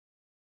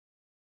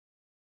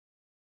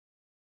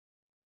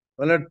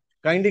Well,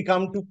 kindly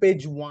come to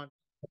page 1.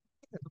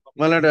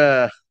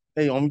 Well,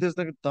 hey, Amrita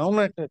Sinha, down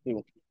at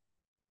you.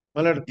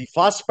 Well, the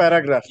first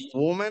paragraph.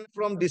 Women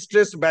from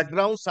distressed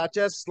backgrounds such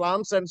as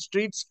slums and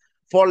streets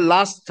for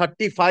last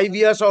 35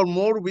 years or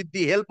more with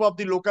the help of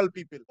the local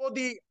people. So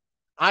the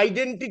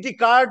identity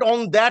card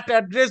on that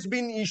address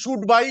been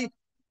issued by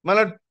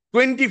well,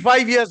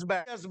 25 years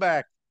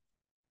back.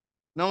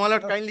 Now, well,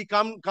 kindly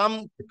come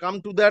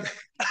to that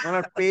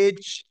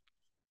page.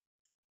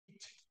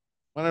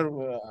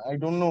 I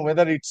don't know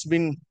whether it's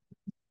been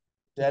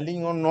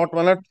telling or not.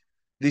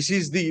 This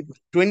is the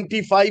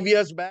 25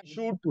 years back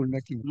shoot.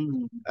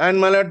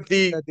 And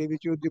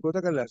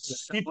the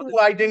Situ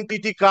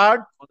identity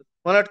card.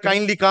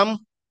 Kindly come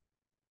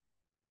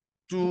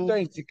to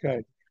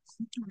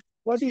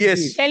What is yes,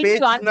 this? Tell me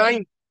page one 9.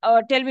 thing.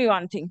 Tell me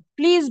one thing.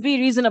 Please be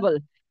reasonable.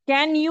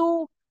 Can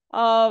you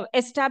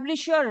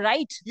establish your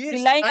right Yes,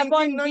 relying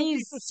upon 1992.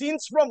 these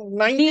Since from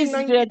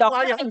 1992,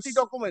 I have the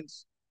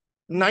documents.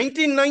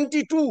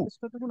 1992.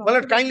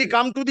 Well, kindly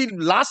come to the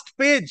last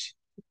page.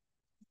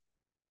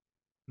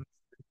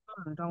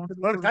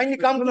 Well, kindly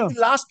come to the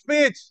last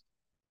page.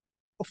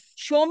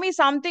 Show me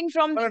something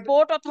from the Well,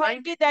 Port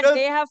Authority that 12th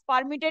they have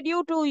permitted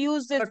you to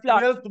use this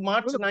plot. 12th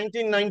March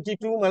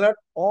 1992. Well,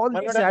 All Malad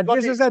these has got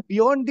addresses it. are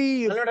beyond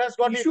the Malad has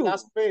got it. issue.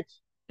 Last page.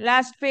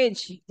 Last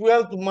page.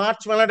 12th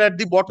March. Malad at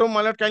the bottom.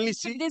 Malad kindly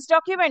see. This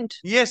document.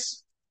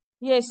 Yes.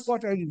 Yes.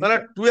 What are you?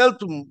 Malad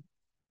 12th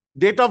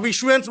date of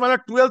issuance.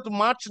 Malad 12th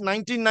March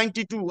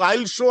 1992.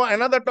 I'll show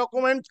another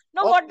document.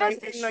 No, of what does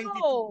this 1992.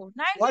 show?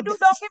 92 What?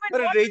 document. A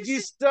What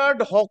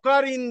registered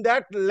hawker in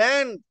that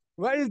land.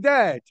 Where is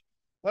that?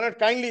 Malad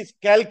kindly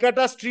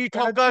Calcutta Street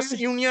Hawkers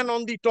Union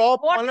on the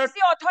top. What Malad, is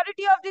the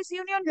authority of this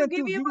union to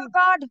give you a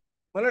card?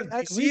 Malad,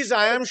 this is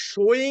I am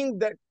showing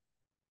that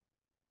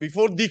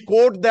before the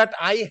court that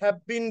I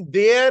have been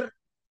there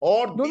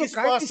or these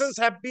persons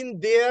have been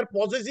there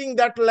possessing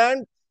that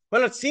land.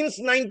 Well, since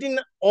 19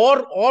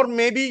 or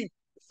maybe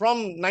from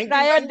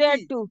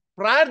 1990.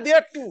 Prior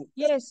thereto.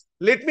 Yes.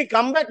 Let me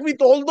come back with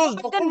all those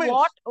documents.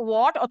 Then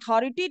what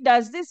authority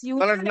does this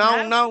union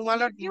Malad, now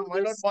Malad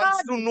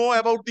wants to know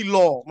about the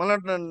law.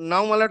 Malad,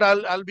 now Malad,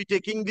 I'll be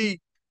taking the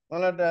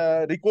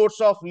Malad Recourse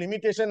of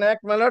Limitation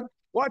Act. Malad,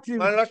 What?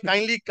 Malad,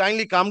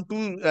 kindly come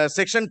to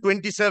section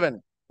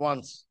 27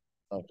 once.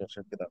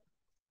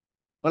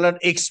 Malad,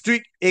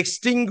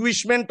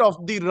 extinguishment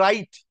of the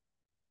right.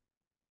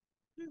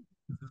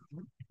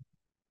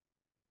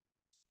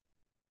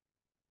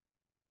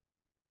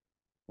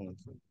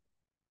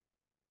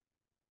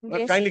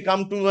 Yes. Kindly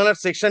come to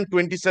section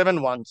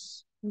 27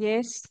 once.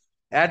 Yes.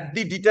 At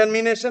the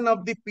determination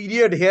of the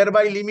period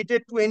hereby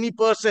limited to any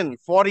person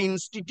for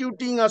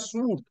instituting a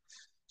suit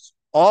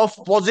of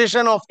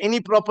possession of any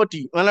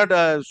property,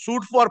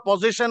 suit for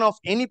possession of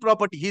any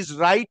property, his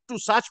right to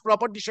such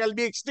property shall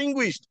be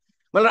extinguished.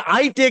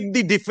 I take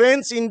the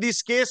defense in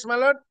this case,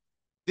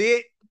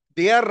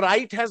 their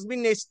right has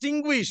been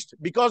extinguished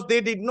because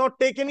they did not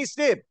take any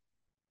step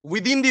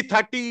within the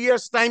 30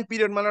 years time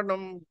period.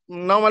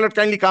 Now,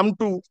 kindly come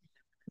to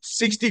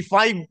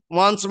 65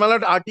 once,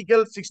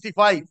 Article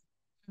 65.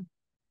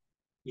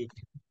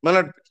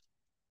 Malad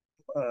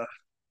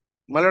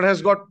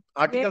has got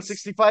Article Yes.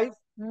 65.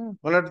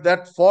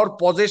 That for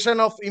possession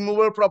of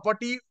immovable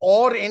property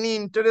or any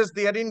interest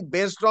therein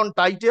based on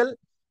title,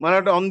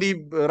 on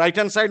the right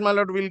hand side,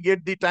 will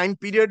get the time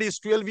period is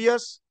 12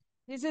 years.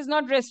 This is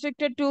not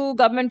restricted to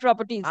government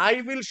properties.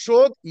 I will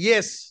show,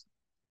 yes,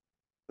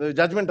 the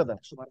judgment of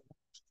that.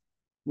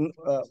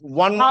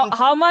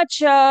 How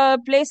much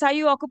place are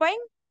you occupying?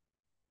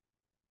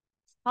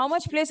 How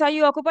much place are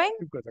you occupying?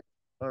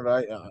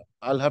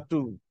 I'll have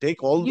to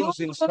take all those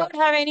instructions. You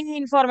don't have any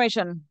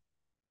information.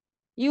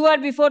 You are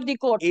before the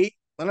court.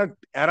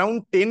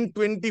 Around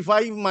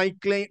 10:25, my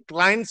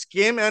clients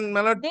came and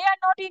they are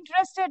not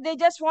interested. They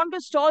just want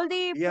to stall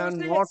the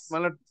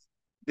process.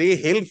 They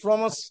hail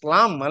from a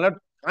slum.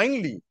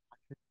 Kindly.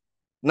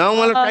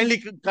 Now,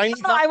 kindly. No,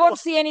 I won't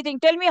see anything.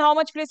 Tell me how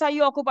much place are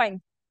you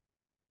occupying?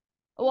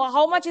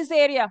 How much is the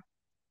area?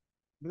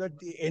 The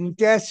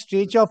entire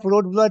stretch of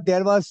road,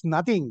 there was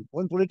nothing.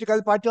 One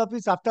political party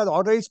office, after the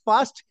order is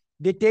passed,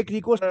 they take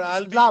recourse to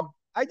the slum.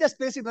 I just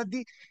place it.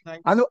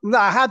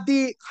 I have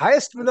the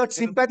highest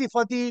sympathy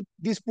for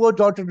these poor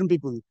downtrodden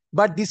people.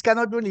 But this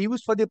cannot be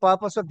used for the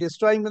purpose of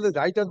destroying the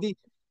right of the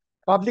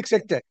public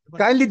sector.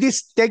 Kindly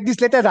take this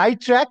letter right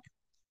track.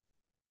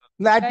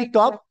 At the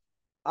top,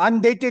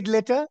 undated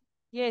letter.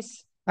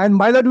 Yes. And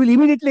my lord will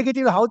immediately get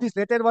how this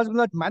letter was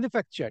not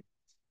manufactured.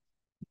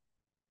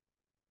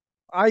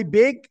 I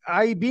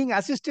being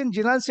Assistant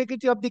General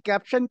Secretary of the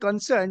caption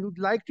concerned, would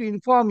like to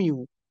inform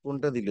you.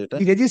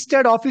 The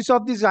registered office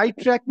of this right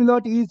track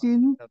milot is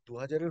in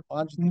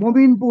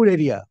Mominpur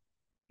area.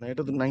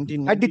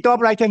 At the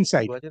top right hand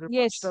side.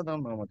 Yes.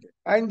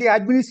 And the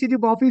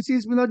administrative office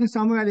is in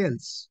somewhere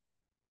else.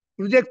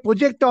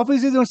 Project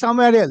office is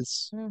somewhere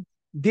else.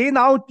 They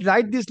now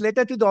write this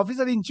letter to the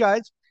officer in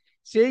charge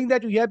saying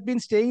that we have been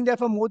staying there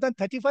for more than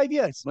 35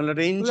 years. Wait,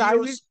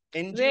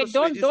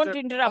 don't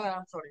interrupt.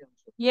 I'm sorry.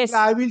 Yes.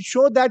 I will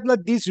show that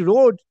this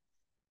road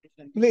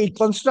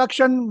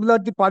Construction,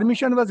 the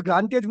permission was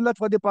granted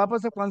for the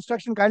purpose of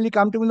construction. Kindly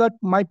come to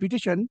my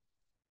petition,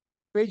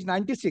 page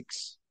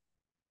 96.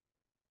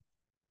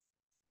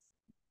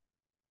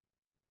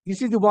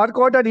 This is the work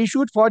order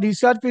issued for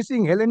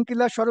resurfacing Helen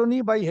Killa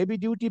Sharoni by heavy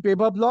duty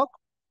paper block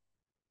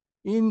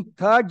in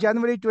 3rd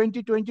January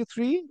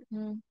 2023,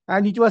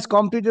 and it was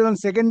completed on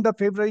 2nd of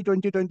February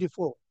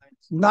 2024.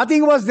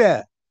 Nothing was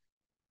there.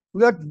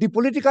 The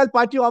political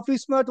party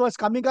office was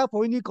coming up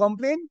when he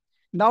complained.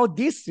 Now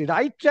this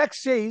right track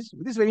says,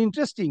 this is very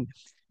interesting,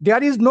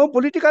 there is no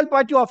political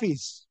party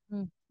office.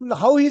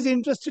 How he is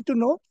interested to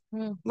know?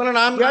 I'm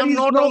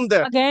not on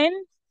there. Again?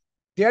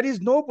 There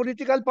is no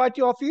political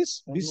party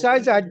office.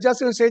 Besides,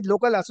 adjacent said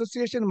local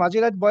association,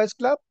 Majirat Boys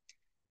Club.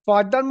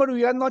 Furthermore,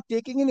 we are not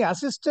taking any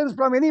assistance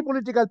from any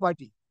political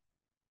party.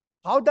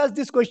 How does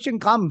this question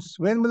comes?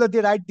 When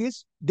they write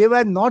this, they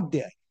were not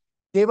there.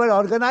 They were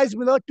organized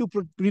to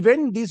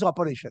prevent this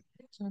operation.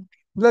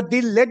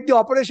 They let the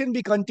operation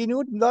be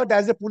continued.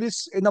 As the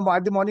police in the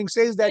morning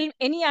says that.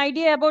 Any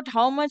idea about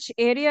how much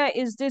area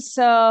is this?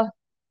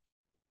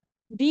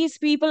 These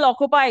people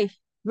occupy?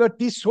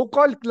 This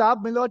so-called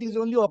club, is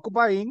only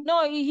occupying.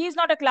 No, he's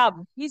not a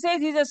club. He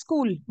says he's a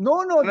school.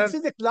 No, this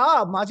is a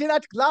club,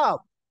 Majirat Club.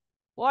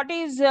 What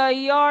is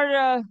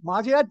your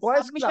Majirat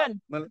Boys Club?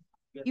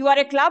 You are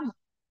a club?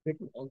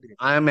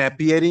 I am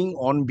appearing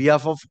on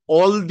behalf of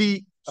all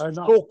the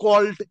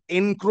so-called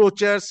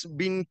encroachers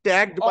being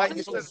tagged by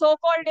Mr.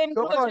 So-called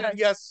encroachers.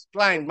 Yes,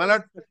 client.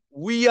 Malad,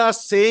 we are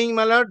saying,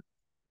 Malad.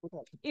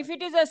 If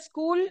it is a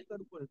school,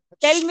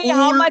 tell me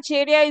how much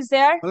area is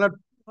there? Malad,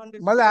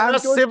 there are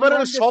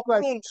several shop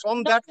rooms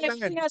on that land.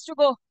 Everything has to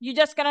go. You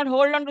just cannot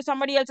hold on to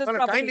somebody else's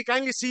property.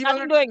 Kindly see,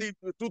 Nothing Malad, doing.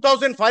 the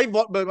 2005,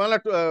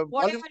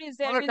 Whatever is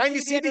there, Malad, kindly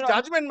see the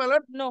judgment, Malad.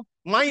 No.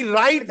 My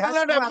right,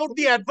 Malad, about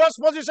the adverse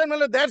possession,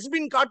 Malad, that's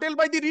been curtailed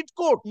by the writ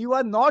court. You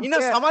are not in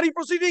a summary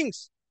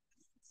proceedings.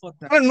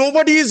 Malad,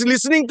 nobody is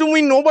listening to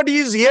me. Nobody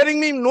is hearing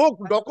me. No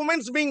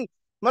documents being,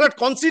 Malad,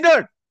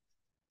 considered.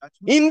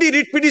 In the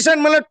writ petition,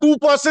 Malad, 2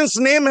 persons'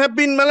 name have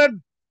been, Malad,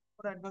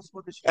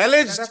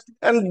 alleged,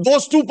 and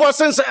those 2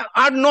 persons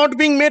are not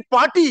being made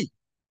party.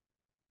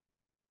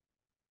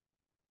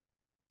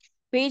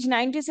 Page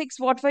 96,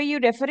 what were you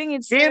referring?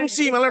 It's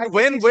KMC, Malad,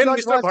 when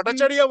Mr.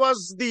 Bhattacharya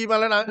was the...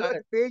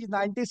 Malad, page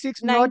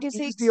 96,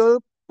 96 is the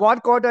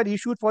work order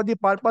issued for the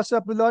purpose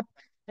of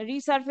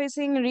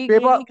resurfacing,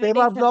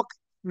 paper block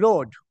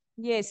road.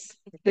 Yes.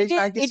 Page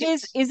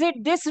Is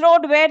it this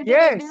road where they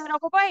are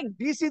occupying?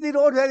 This is the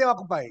road where they are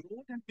occupying.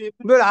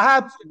 Well, I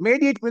have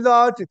made it with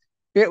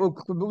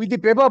the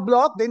paper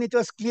block, then it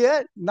was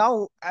clear.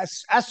 Now,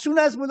 as soon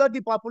as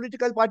the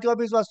political party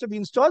office was to be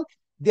installed,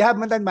 they have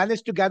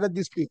managed to gather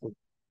these people.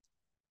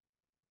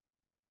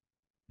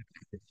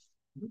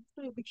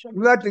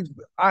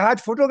 I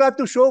had photographed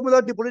to show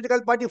the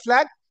political party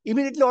flag.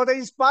 Immediately order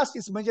is passed,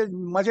 its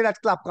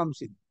Majirat Club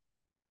comes in.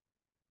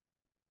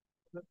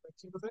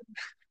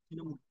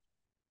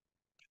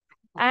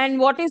 And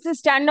what is the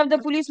stand of the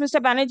police?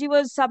 Mr. Banerjee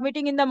was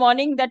submitting in the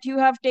morning that you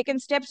have taken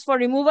steps for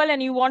removal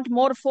and you want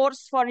more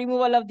force for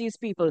removal of these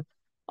people.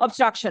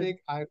 Obstruction.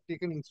 I have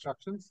taken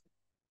instructions.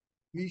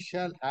 We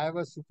shall have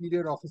a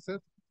superior officer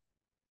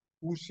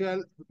who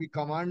shall be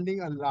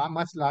commanding a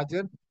much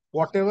larger,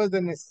 whatever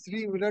the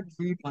necessary,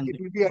 it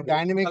will be a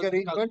dynamic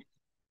arrangement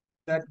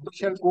that we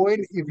shall go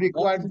in if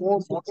required more.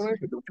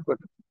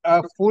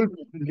 A full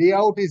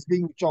layout is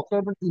being chalked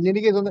out. But in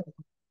any case, on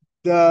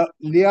the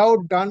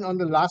layout done on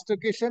the last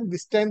occasion,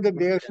 this time the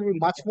there should be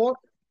much more.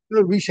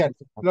 We shall.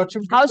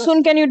 Lordship, how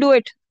soon can you do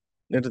it?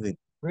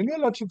 When your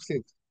Lordship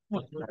says.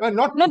 No,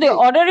 the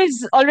order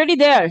is already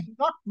there.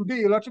 Not today.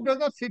 Your Lordship does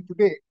not say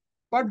today.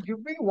 But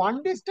give me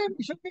 1 day's time,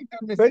 we should make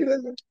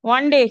time.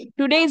 1 day.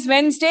 Today is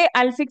Wednesday.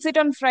 I'll fix it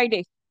on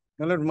Friday.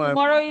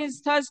 Tomorrow is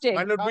Thursday.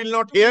 My Lord will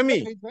not hear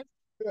me.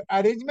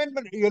 Arrangement,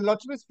 but your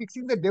Lordship is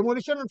fixing the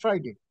demolition on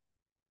Friday.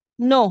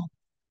 No.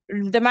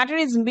 The matter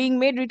is being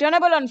made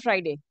returnable on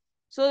Friday.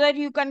 So that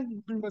you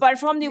can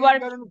perform the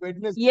work.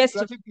 Yes.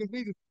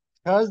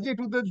 Thursday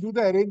to do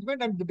the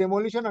arrangement and the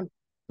demolition on.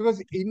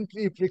 Because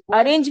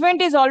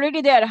arrangement is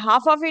already there.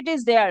 Half of it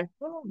is there.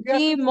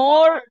 The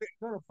more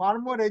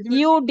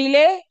you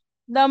delay,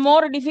 the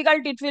more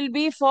difficult it will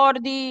be for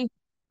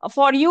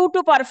you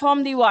to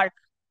perform the work.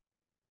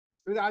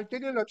 I'll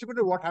tell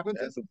you what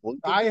happens.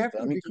 I have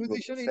to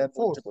requisition in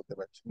force.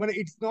 But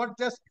it's not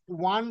just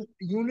one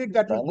unit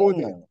that will go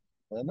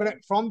there.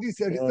 But from these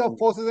reserve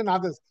forces and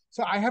others.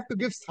 So I have to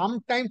give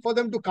some time for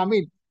them to come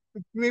in.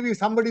 Maybe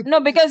somebody... No,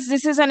 because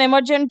this is an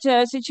emergent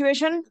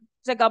situation.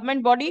 It's a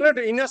government body.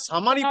 In a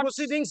summary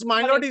proceedings,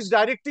 my Lord is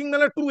directing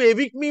to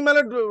evict me.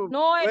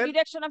 No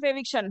direction of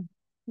eviction.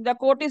 The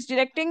court is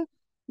directing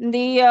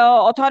the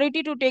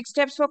authority to take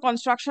steps for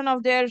construction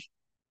of their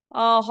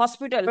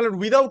hospital.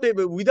 Without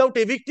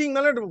evicting,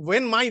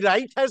 when my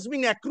right has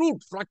been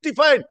accrued,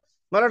 fructified,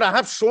 I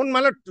have shown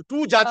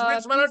 2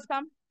 judgments.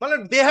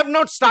 They have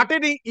not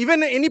started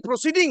even any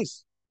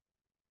proceedings.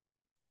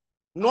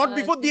 Not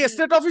before the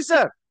estate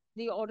officer.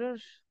 The order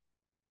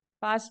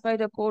passed by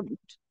the court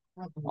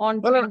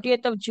on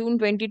 20th of June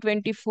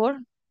 2024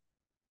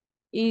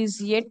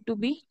 is yet to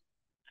be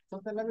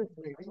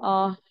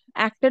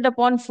acted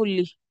upon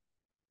fully.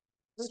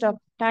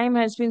 Stop. Time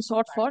has been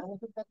sought for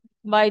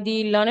by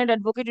the learned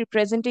advocate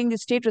representing the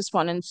state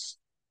respondents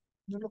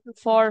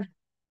for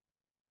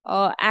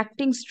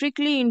acting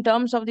strictly in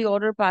terms of the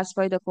order passed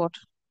by the court.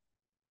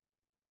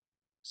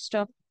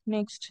 Stop.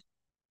 Next.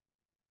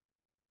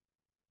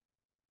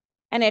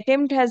 An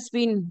attempt has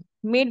been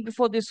made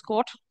before this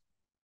court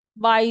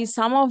by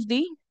some of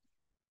the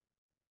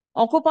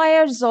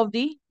occupiers of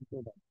the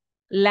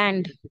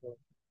land,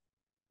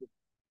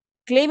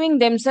 claiming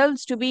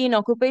themselves to be in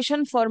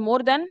occupation for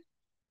more than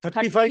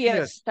 35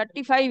 years.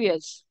 35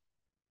 years.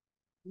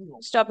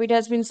 Stop. It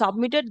has been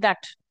submitted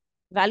that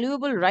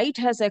valuable right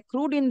has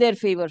accrued in their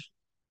favor.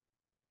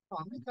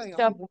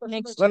 Stop.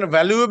 Next. One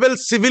valuable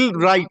civil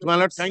right.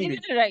 Civil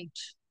right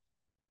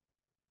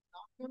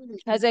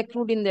has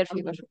accrued in their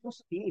favor.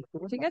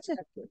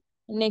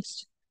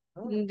 Next.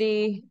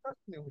 The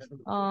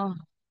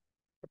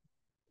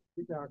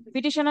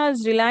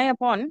petitioners rely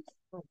upon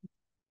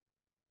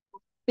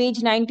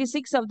page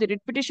 96 of the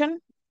writ petition,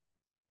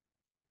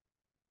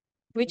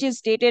 which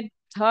is dated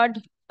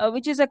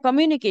which is a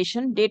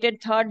communication dated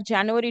 3rd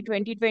January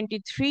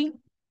 2023,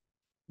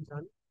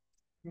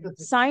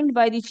 signed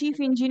by the chief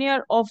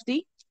engineer of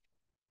the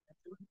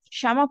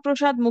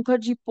Shamaprasad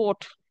Mukherjee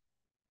Port,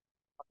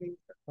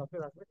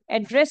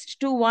 addressed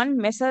to one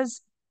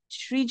Messrs.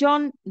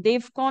 Srijan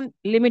Devcon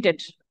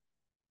Limited,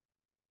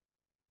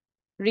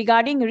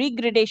 regarding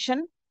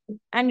regradation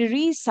and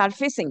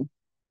resurfacing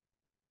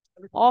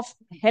of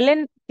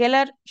Helen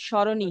Keller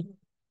Sharoni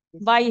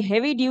by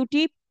heavy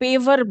duty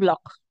paver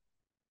block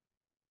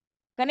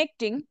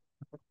connecting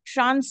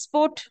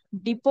Transport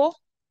Depot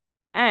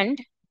and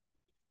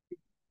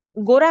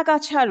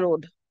Goragacha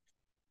Road,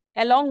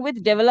 along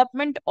with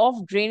development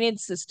of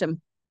drainage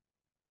system.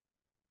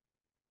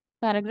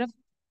 Paragraph.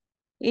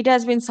 It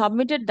has been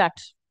submitted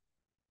that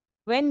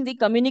when the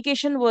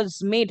communication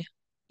was made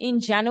in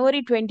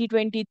January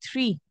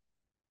 2023,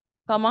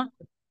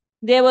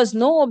 there was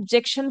no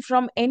objection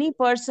from any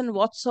person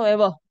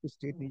whatsoever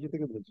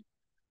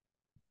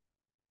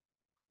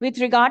with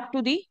regard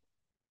to the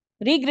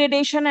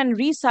regradation and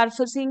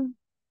resurfacing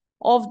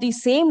of the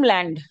same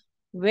land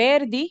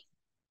where the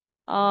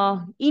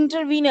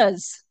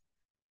interveners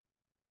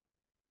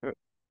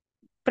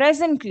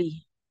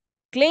presently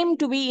claim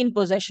to be in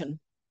possession.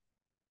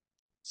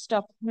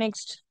 Stop.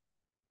 Next.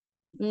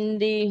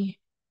 The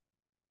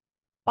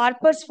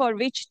purpose for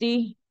which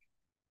the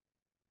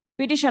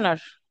petitioner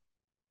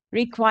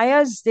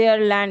requires their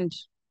land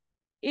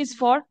is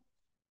for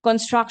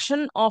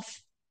construction of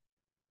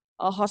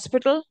a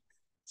hospital.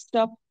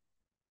 Stop.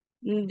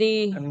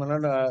 The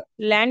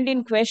land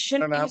in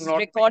question is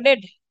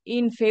recorded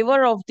in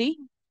favor of the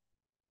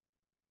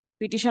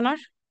petitioner.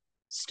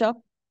 Stop.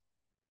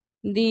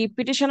 The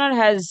petitioner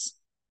has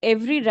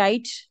every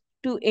right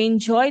to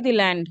enjoy the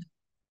land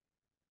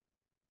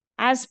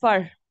as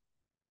per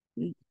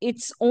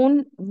its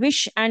own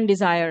wish and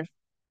desire.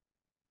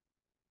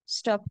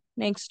 Stop.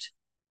 Next.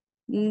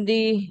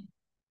 The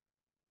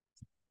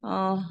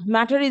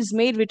matter is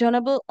made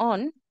returnable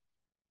on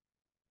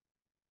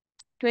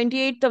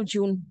 28th of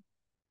June.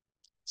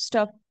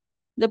 Stop.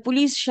 The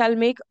police shall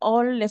make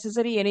all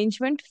necessary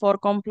arrangement for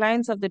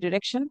compliance of the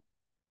direction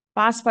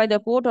passed by the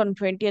court on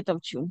 20th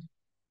of June.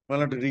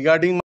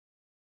 Regarding